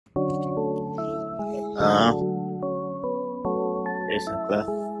Jason Cliff.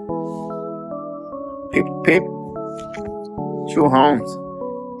 Peep. True homes.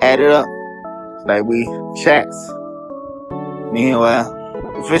 Add it up. It's like we chats. Meanwhile,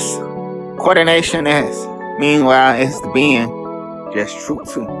 if it's coordination is, meanwhile, it's the being just true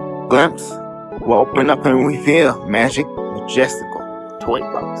to glimpse. Will open up and reveal magic, majestical toy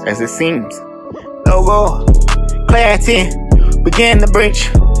box as it seems. Logo, clarity, begin to breach.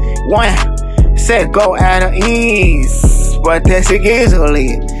 One, set, go out of ease. But that's it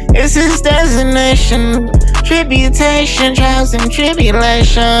easily. It's his destination. Tributation, trials and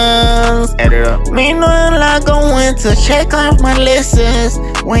tribulations. Add it up. Meanwhile, I go in to check off my lists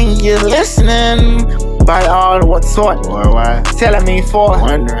when you're listening. By all what sort? Worldwide. Telling me for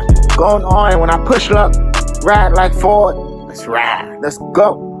wondering. Going on when I push luck. Ride like Ford. Let's ride. Let's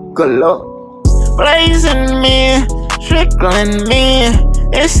go. Good luck. Blazing me. Trickling me.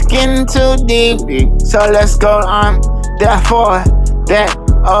 It's getting too deep. So let's go. I'm there for that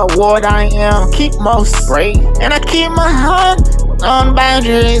award I am. Keep most brave. And I keep my heart on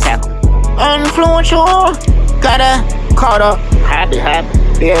boundaries. Influential. Gotta caught up. Happy.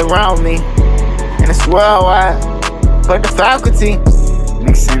 Be around me. And it's worldwide. But the faculty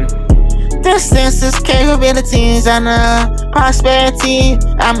mixing distances, capabilities, and prosperity.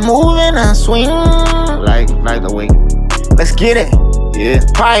 I'm moving and swing like the way. Let's get it. Yeah.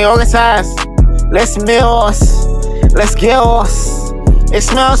 Prioritize. Let's meals. Let's get us. It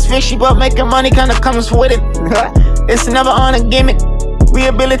smells fishy, but making money kinda comes with it. It's never on a gimmick.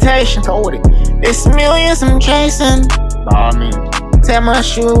 Rehabilitation told it. It's millions I'm chasing. Bar me. Tear my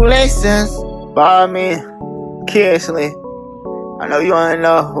shoelaces. Bar me. Curiously. I know you wanna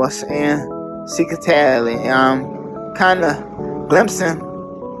know what's in secretly. I'm kinda glimpsing,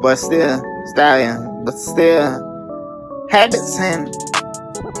 but still styling, but still habits and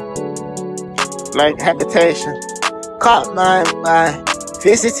like habitation. Caught my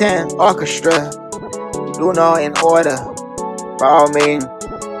visiting orchestra. Do know in order. By all means,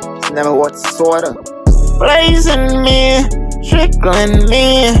 it's never what sorta. Blazing me, trickling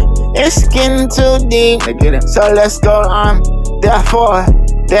me. It's getting too deep. So let's go. I'm there for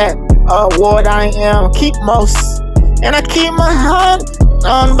that award I am. Keep most. And I keep my heart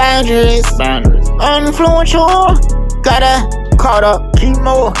on boundaries. Influential. Gotta caught up. Keep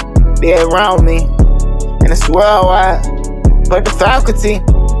more. Be around me. And it's worldwide. But the faculty